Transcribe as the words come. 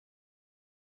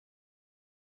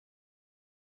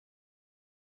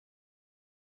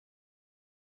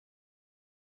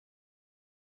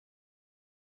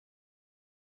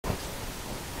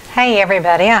Hey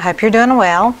everybody, I hope you're doing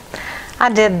well. I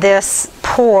did this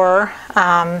pour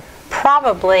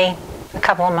probably a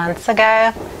couple of months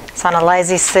ago. It's on a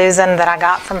Lazy Susan that I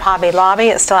got from Hobby Lobby.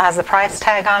 It still has the price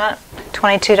tag on it,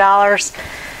 $22.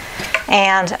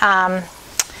 And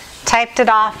taped it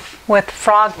off with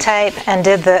frog tape and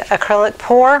did the acrylic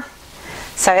pour.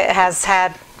 So it has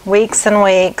had weeks and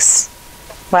weeks,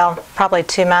 well, probably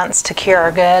 2 months to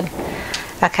cure good.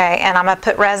 Okay, and I'm going to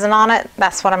put resin on it.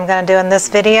 That's what I'm going to do in this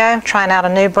video, trying out a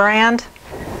new brand.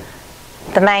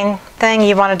 The main thing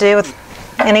you want to do with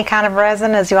any kind of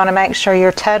resin is you want to make sure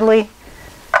you're totally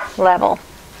level,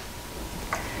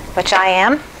 which I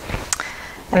am.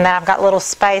 And then I've got little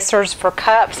spacers for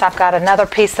cups. I've got another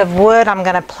piece of wood I'm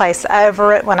going to place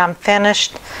over it when I'm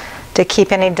finished to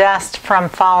keep any dust from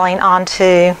falling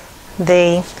onto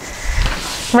the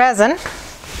resin.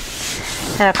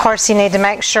 And of course you need to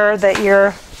make sure that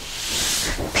your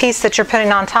piece that you're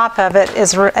putting on top of it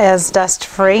is dust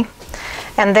free.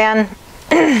 And then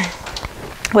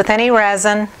with any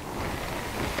resin,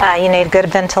 you need good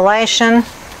ventilation.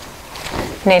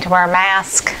 You need to wear a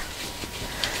mask.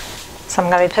 So I'm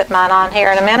going to be putting mine on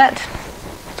here in a minute.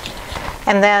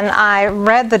 And then I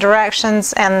read the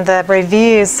directions and the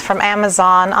reviews from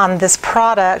Amazon on this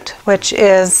product, which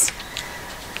is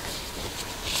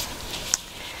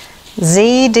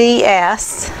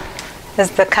ZDS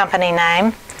is the company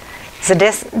name.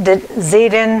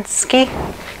 ZDsticky.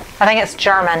 I think it's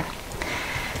German.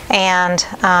 And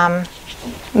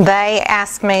they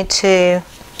asked me to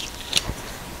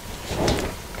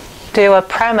do a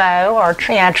promo or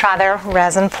try their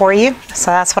resin for you.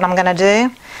 So that's what I'm going to do.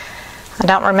 I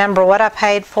don't remember what I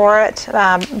paid for it,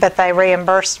 but they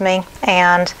reimbursed me.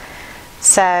 And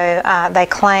so they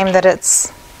claim that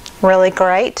it's really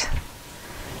great.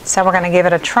 So we're going to give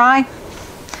it a try.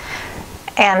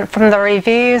 And from the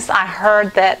reviews, I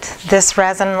heard that this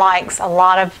resin likes a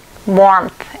lot of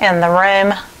warmth in the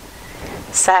room.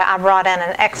 So I brought in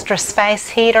an extra space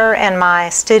heater in my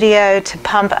studio to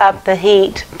pump up the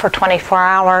heat for 24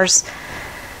 hours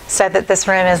so that this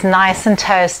room is nice and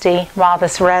toasty while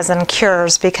this resin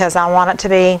cures, because I want it to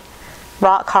be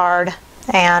rock hard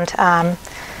and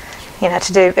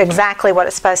to do exactly what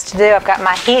it's supposed to do. I've got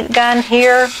my heat gun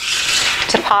here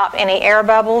to pop any air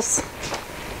bubbles.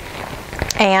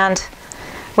 And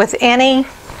with any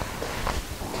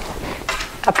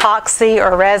epoxy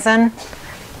or resin,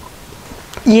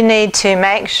 you need to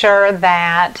make sure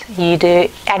that you do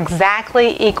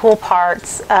exactly equal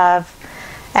parts of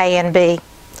A and B,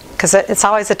 because it's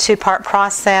always a two-part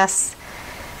process.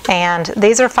 And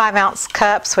these are 5-ounce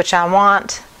cups, which I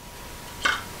want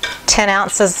 10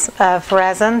 ounces of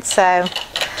resin. So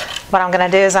what I'm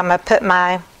going to do is I'm going to put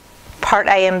my part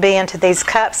A and B into these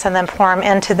cups and then pour them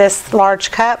into this large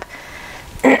cup.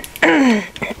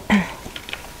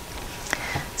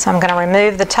 So I'm going to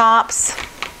remove the tops.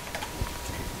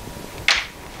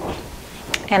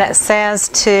 And it says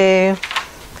to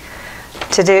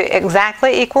do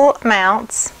exactly equal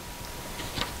amounts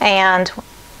and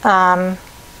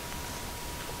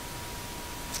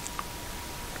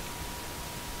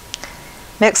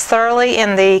mix thoroughly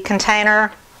in the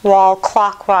container wall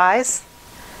clockwise.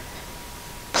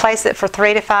 Place it for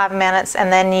 3 to 5 minutes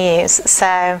and then use. So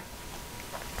I'm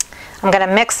going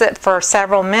to mix it for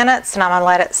several minutes and I'm going to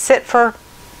let it sit for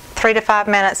 3 to 5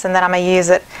 minutes and then I'm going to use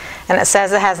it. And it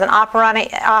says it has an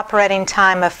operating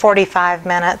time of 45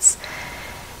 minutes.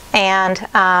 And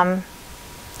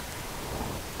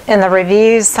in the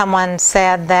reviews, someone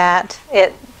said that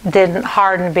it didn't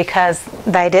harden because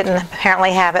they didn't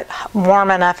apparently have it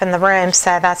warm enough in the room.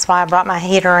 So that's why I brought my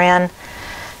heater in,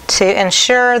 to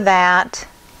ensure that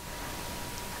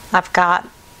I've got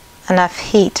enough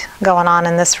heat going on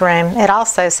in this room. It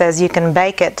also says you can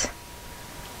bake it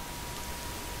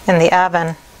in the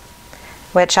oven,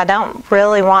 which I don't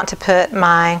really want to put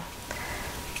my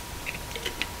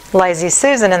Lazy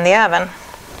Susan in the oven.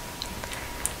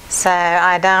 So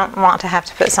I don't want to have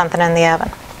to put something in the oven.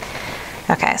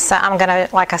 Okay, so I'm going to,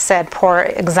 like I said, pour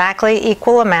exactly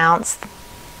equal amounts.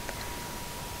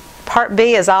 Part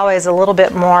B is always a little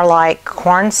bit more like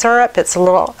corn syrup. It's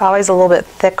always a little bit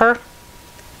thicker.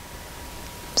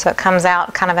 So it comes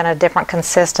out kind of in a different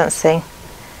consistency.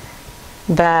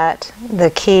 But the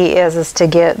key is to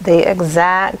get the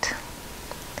exact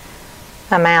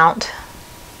amount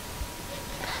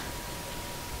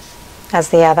as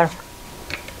the other.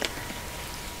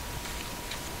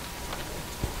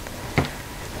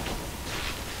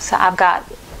 So I'm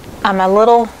a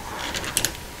little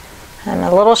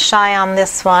shy on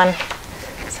this one,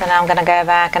 so now I'm going to go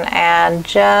back and add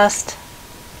just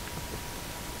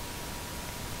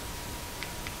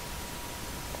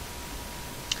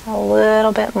a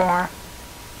little bit more.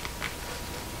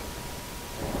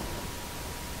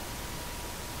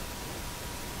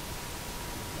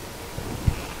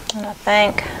 And I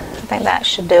think that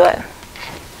should do it.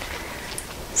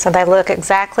 So they look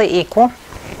exactly equal.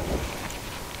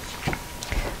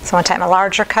 So I'm going to take my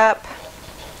larger cup,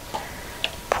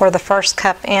 pour the first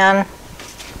cup in, and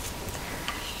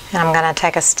I'm going to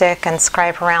take a stick and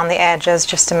scrape around the edges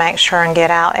just to make sure and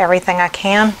get out everything I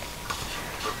can.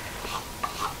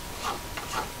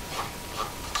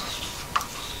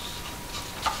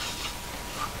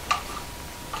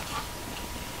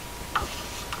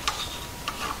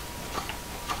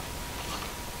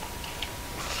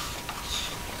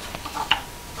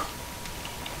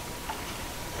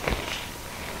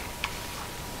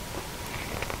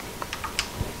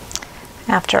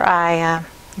 After I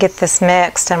get this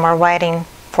mixed and we're waiting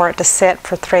for it to sit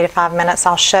for 3 to 5 minutes,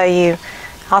 I'll show you.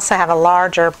 I also have a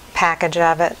larger package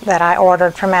of it that I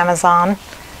ordered from Amazon,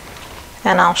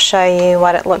 and I'll show you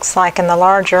what it looks like in the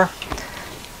larger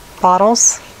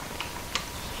bottles.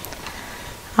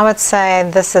 I would say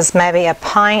this is maybe a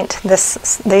pint.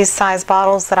 These size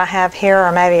bottles that I have here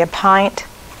are maybe a pint.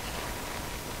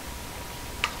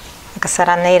 Like I said,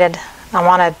 I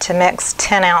wanted to mix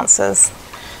 10 ounces.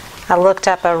 I looked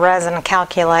up a resin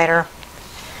calculator,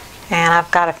 and I've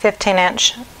got a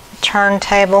 15-inch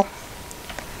turntable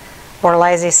or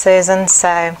Lazy Susan,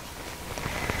 so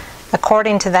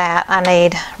according to that I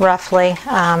need roughly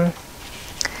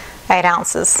 8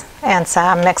 ounces, and so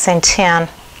I'm mixing 10.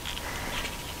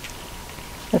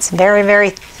 It's very,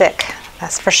 very thick,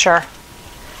 that's for sure.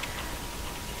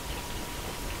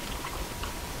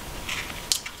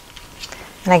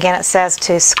 And again, it says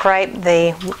to scrape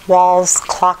the walls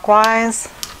clockwise.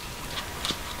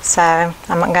 So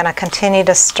I'm going to continue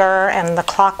to stir in the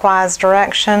clockwise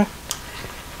direction.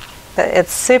 But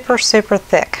it's super, super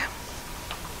thick.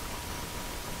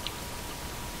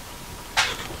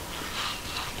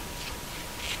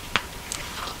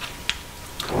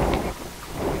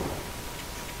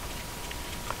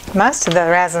 Most of the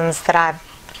resins that I've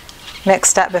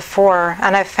mixed up before, I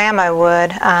know Famo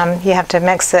wood, you have to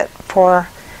mix it for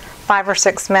 5 or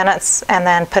 6 minutes and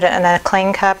then put it in a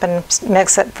clean cup and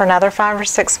mix it for another 5 or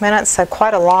 6 minutes, so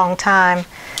quite a long time.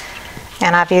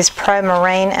 And I've used Pro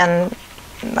Marine, and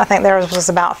I think theirs was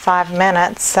about 5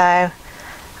 minutes, so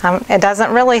it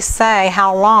doesn't really say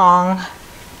how long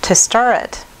to stir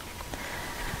it.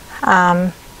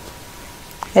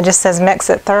 It just says mix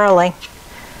it thoroughly,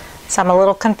 so I'm a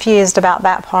little confused about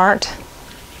that part.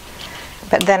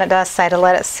 But then it does say to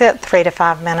let it sit 3 to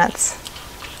 5 minutes.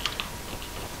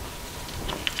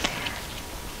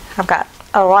 I've got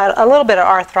a little bit of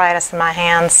arthritis in my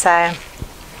hands, so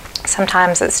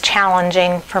sometimes it's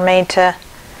challenging for me to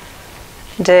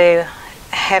do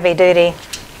heavy-duty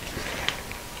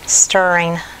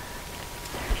stirring.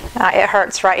 It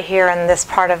hurts right here in this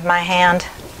part of my hand.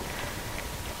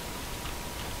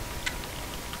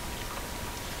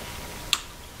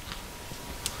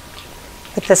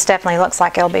 But this definitely looks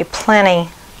like it'll be plenty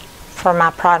for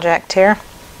my project here.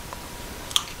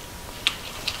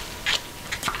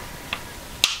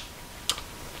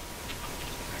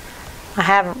 I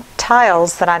have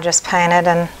tiles that I just painted,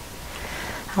 and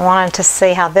I wanted to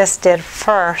see how this did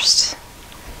first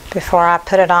before I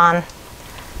put it on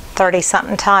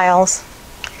 30-something tiles.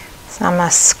 So I'm going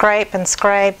to scrape and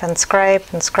scrape and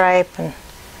scrape and scrape, and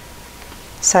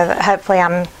so that hopefully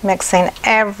I'm mixing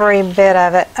every bit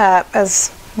of it up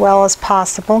as well as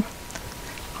possible.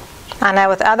 I know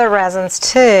with other resins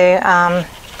too,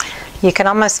 you can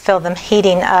almost feel them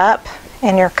heating up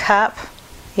in your cup.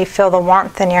 You feel the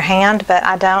warmth in your hand, but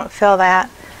I don't feel that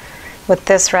with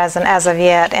this resin as of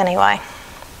yet anyway.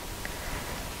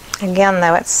 Again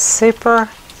though, it's super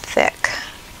thick.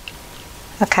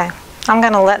 Okay, I'm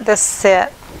going to let this sit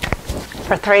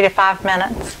for 3 to 5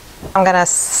 minutes. I'm going to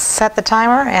set the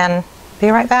timer and be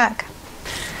right back.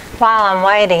 While I'm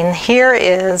waiting, here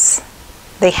is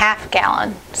the half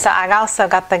gallon. So I also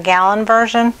got the gallon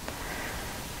version,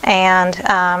 and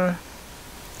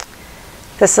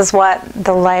this is what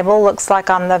the label looks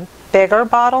like on the bigger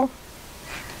bottle.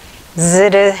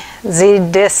 ZDsticky.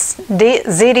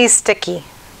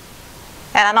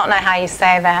 And I don't know how you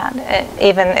say that.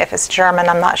 Even if it's German,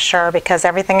 I'm not sure, because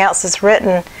everything else is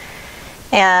written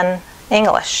in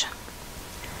English.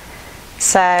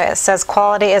 So it says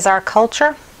quality is our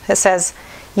culture. It says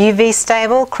UV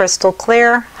stable, crystal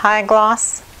clear, high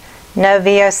gloss, no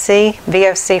VOC,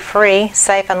 VOC free,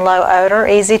 safe and low odor,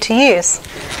 easy to use.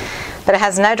 But it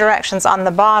has no directions on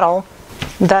the bottle.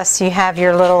 Thus you have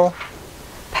your little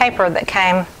paper that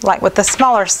came, like with the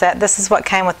smaller set. This is what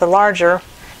came with the larger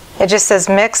It just says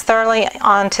mix thoroughly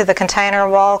onto the container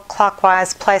wall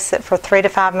clockwise, place it for 3 to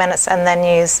 5 minutes and then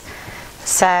use.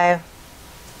 So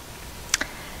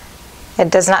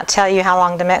it does not tell you how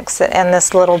long to mix it in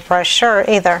this little brochure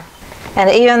either. And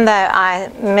even though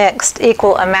I mixed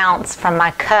equal amounts from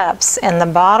my cups in the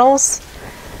bottles,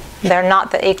 they're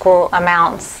not the equal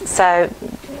amounts. So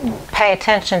pay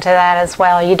attention to that as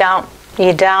well. You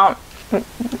don't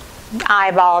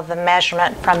eyeball the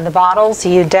measurement from the bottles.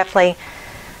 You definitely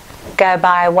go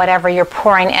by whatever you're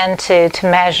pouring into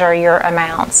to measure your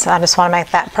amounts. I just want to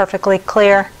make that perfectly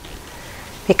clear,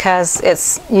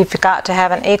 because you've got to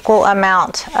have an equal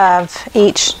amount of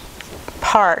each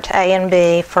part, A and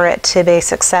B, for it to be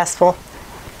successful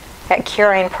at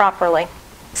curing properly.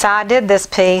 So I did this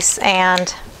piece,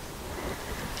 and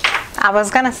I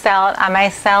was going to sell it. I may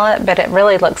sell it, but it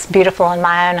really looks beautiful in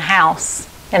my own house,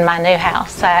 in my new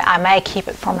house. So I may keep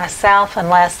it for myself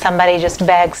unless somebody just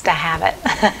begs to have it.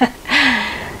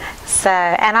 So,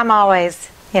 and I'm always,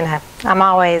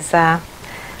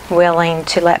 willing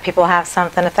to let people have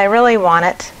something if they really want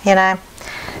it,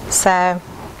 So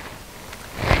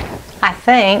I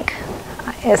think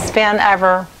it's been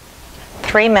over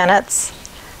 3 minutes,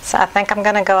 so I think I'm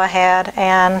going to go ahead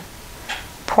and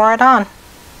pour it on.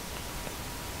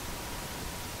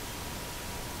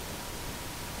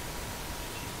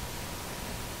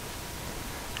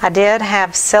 I did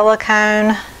have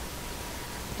silicone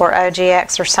or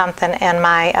OGX or something in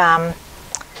my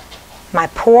my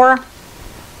pour,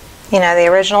 the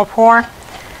original pour,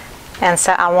 and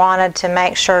so I wanted to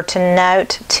make sure to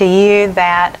note to you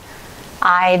that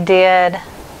I did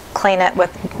clean it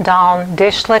with Dawn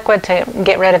dish liquid to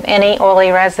get rid of any oily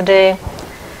residue,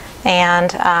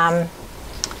 and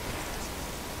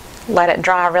let it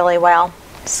dry really well.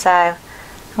 So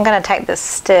I'm going to take this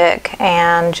stick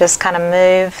and just kind of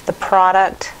move the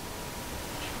product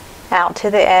out to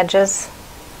the edges.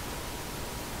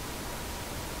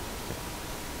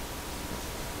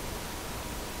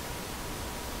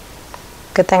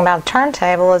 Good thing about a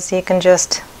turntable is you can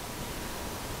just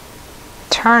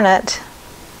turn it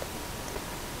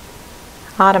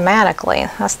automatically.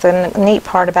 That's the neat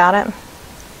part about it.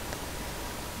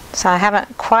 So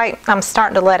I'm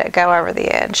starting to let it go over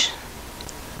the edge.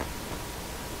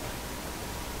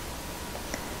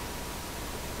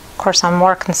 Of course, I'm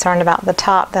more concerned about the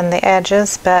top than the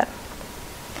edges, but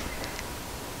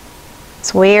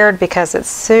it's weird because it's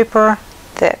super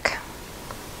thick.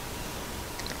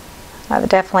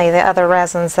 Definitely the other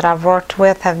resins that I've worked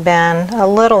with have been a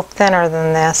little thinner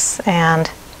than this,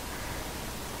 and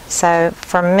so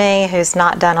for me, who's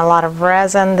not done a lot of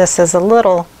resin, this is a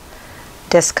little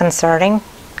disconcerting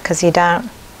because you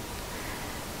don't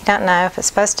know if it's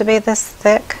supposed to be this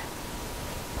thick.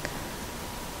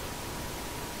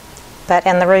 But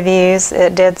in the reviews,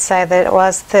 it did say that it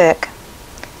was thick.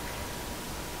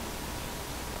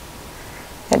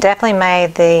 It definitely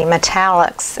made the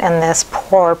metallics in this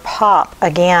pour pop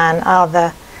again. Oh,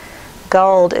 the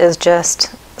gold is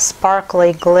just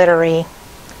sparkly, glittery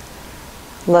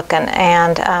looking,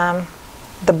 and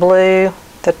the blue,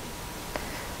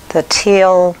 the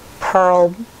teal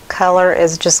pearl color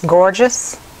is just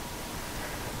gorgeous.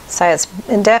 So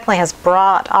it definitely has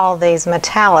brought all these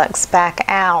metallics back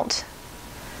out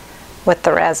with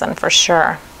the resin for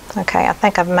sure. Okay, I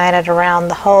think I've made it around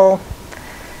the whole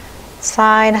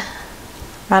side.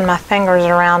 Run my fingers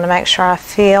around to make sure I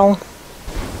feel.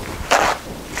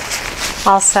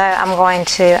 Also, I'm going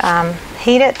to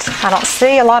heat it. I don't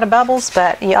see a lot of bubbles,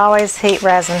 but you always heat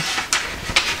resin.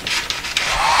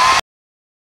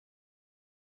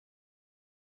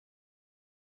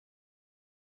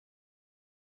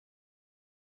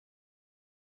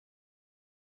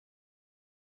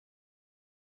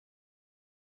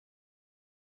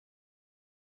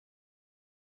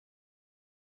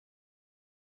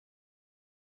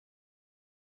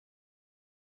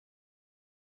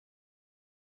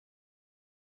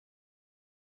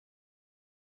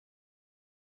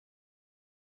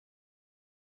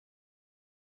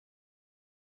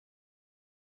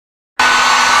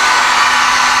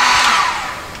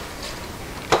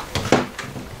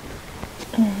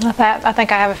 I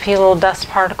think I have a few little dust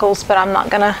particles, but I'm not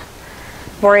going to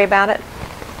worry about it.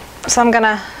 So I'm going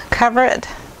to cover it,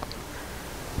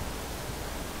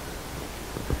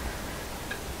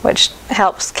 which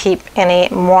helps keep any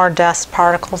more dust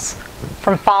particles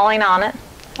from falling on it.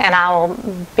 And I will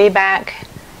be back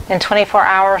in 24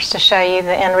 hours to show you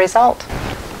the end result.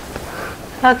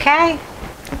 Okay,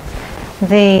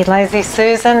 the Lazy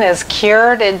Susan is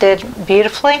cured. It did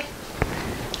beautifully.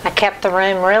 I kept the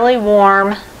room really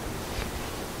warm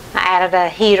I added a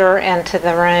heater into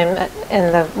the room,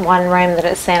 in the one room that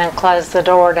it's in, and closed the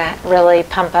door to really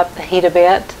pump up the heat a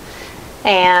bit.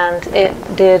 And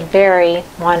it did very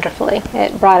wonderfully.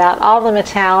 It brought out all the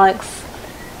metallics.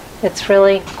 It's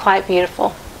really quite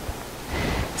beautiful.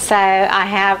 So I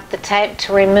have the tape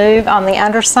to remove on the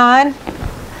underside.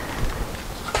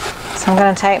 So I'm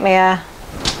going to take me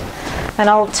an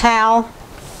old towel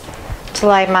to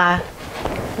lay my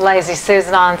Lazy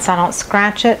Susan on so I don't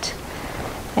scratch it.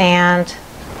 And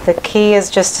the key is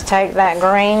just to take that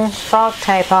green frog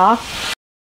tape off.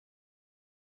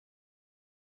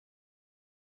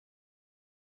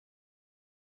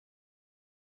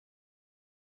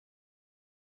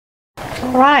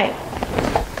 Alright,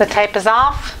 the tape is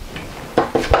off.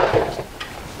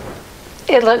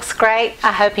 It looks great.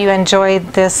 I hope you enjoyed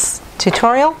this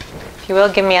tutorial. If you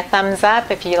will, give me a thumbs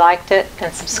up if you liked it,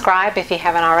 and subscribe if you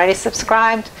haven't already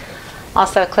subscribed.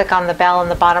 Also click on the bell in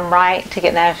the bottom right to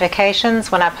get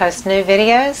notifications when I post new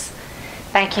videos.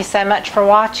 Thank you so much for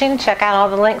watching. Check out all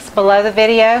the links below the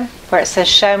video where it says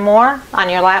show more on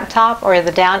your laptop, or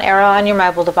the down arrow on your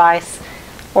mobile device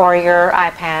or your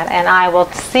iPad. And I will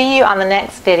see you on the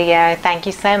next video. Thank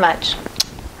you so much.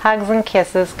 Hugs and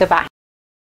kisses. Goodbye.